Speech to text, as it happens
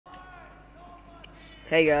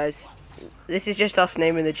Hey guys, this is just us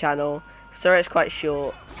naming the channel. Sorry it's quite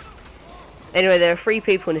short. Anyway, there are 3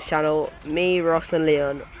 people in this channel, me, Ross and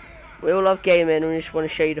Leon. We all love gaming and we just want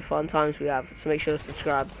to show you the fun times we have, so make sure to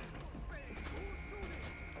subscribe.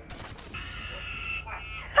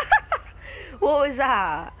 What was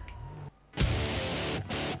that?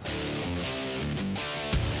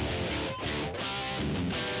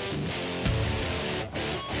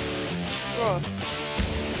 Ross.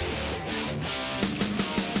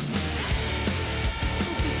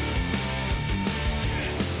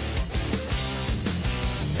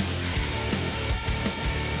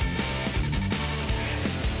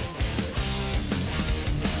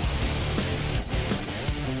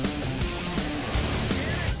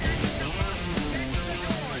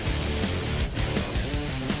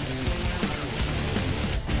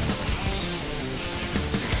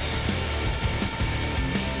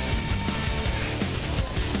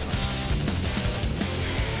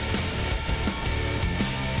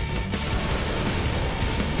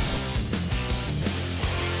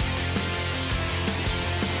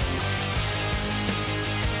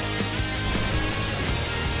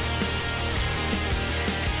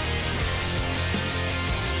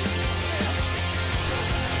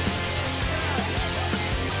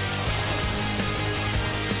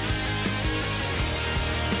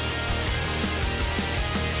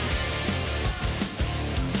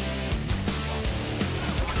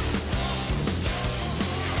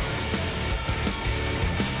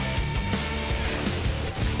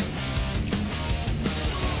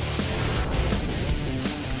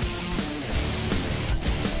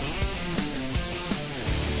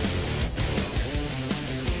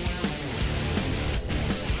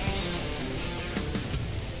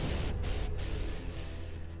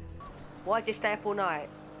 Why'd you stay up all night?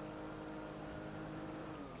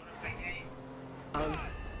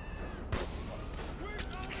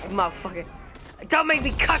 Motherfucker. Don't make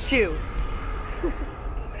me cut you!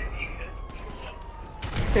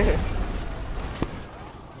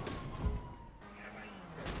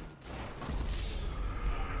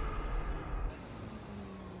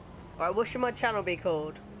 Alright, what should my channel be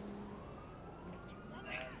called?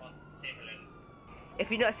 If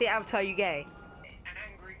you don't see Avatar, you gay.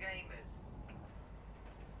 Angry gamers.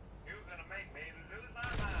 You're gonna make me lose my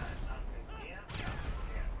mind.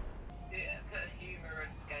 Yeah, the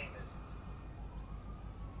humorous gamers.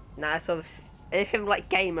 Nah, it's obviously anything like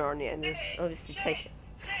gamer on it, and just obviously take it.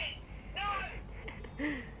 No!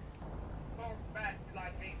 Poor bastard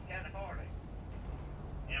like me can't afford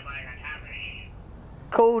it. Am I gonna have it?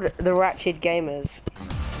 Called the Ratchet Gamers.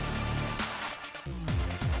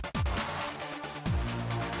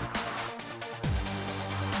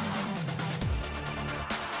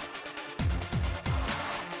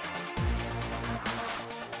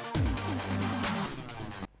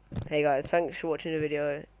 Hey guys, thanks for watching the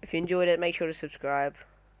video. If you enjoyed it, make sure to subscribe.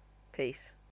 Peace.